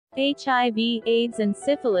HIV, AIDS and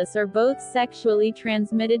syphilis are both sexually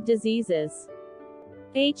transmitted diseases.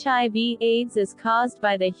 HIV/AIDS is caused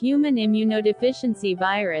by the human immunodeficiency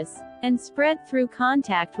virus, and spread through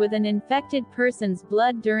contact with an infected person's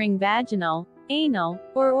blood during vaginal, anal,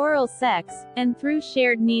 or oral sex, and through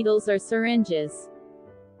shared needles or syringes.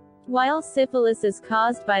 While syphilis is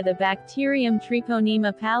caused by the bacterium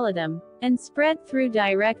Treponema pallidum, and spread through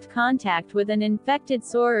direct contact with an infected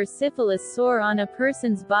sore or syphilis sore on a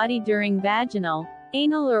person's body during vaginal,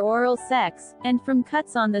 anal or oral sex, and from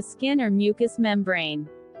cuts on the skin or mucous membrane.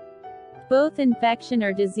 Both infection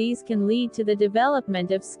or disease can lead to the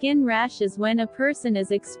development of skin rashes when a person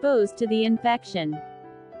is exposed to the infection.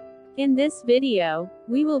 In this video,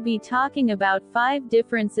 we will be talking about 5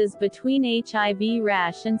 differences between HIV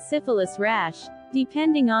rash and syphilis rash,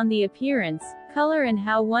 depending on the appearance, color and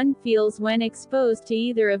how one feels when exposed to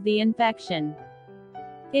either of the infection.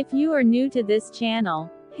 If you are new to this channel,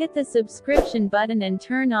 hit the subscription button and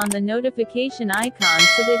turn on the notification icon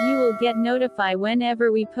so that you will get notified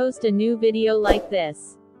whenever we post a new video like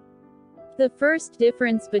this. The first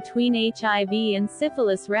difference between HIV and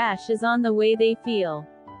syphilis rash is on the way they feel.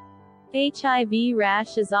 HIV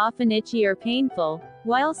rash is often itchy or painful,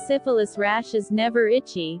 while syphilis rash is never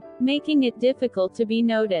itchy, making it difficult to be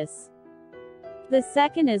noticed. The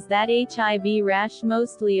second is that HIV rash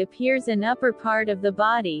mostly appears in upper part of the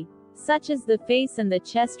body, such as the face and the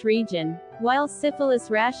chest region, while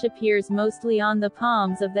syphilis rash appears mostly on the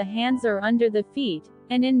palms of the hands or under the feet,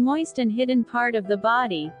 and in moist and hidden part of the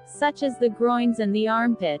body, such as the groins and the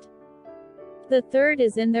armpit. The third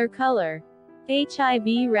is in their color.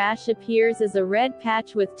 HIV rash appears as a red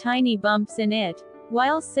patch with tiny bumps in it,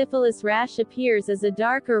 while syphilis rash appears as a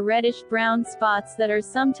darker reddish-brown spots that are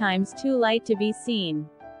sometimes too light to be seen.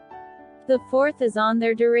 The fourth is on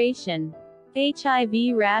their duration.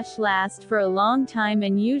 HIV rash lasts for a long time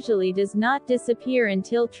and usually does not disappear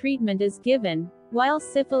until treatment is given, while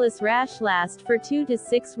syphilis rash lasts for 2 to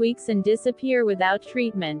 6 weeks and disappear without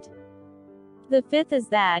treatment. The fifth is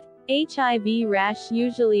that HIV rash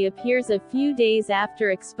usually appears a few days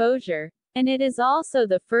after exposure, and it is also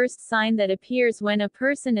the first sign that appears when a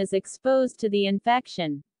person is exposed to the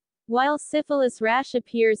infection, while syphilis rash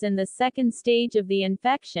appears in the second stage of the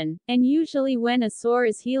infection, and usually when a sore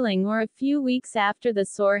is healing or a few weeks after the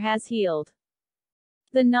sore has healed.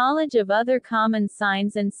 The knowledge of other common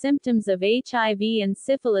signs and symptoms of HIV and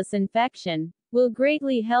syphilis infection will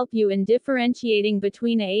greatly help you in differentiating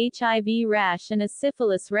between a HIV rash and a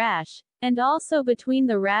syphilis rash, and also between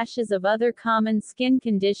the rashes of other common skin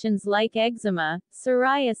conditions like eczema,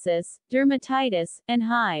 psoriasis, dermatitis, and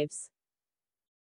hives.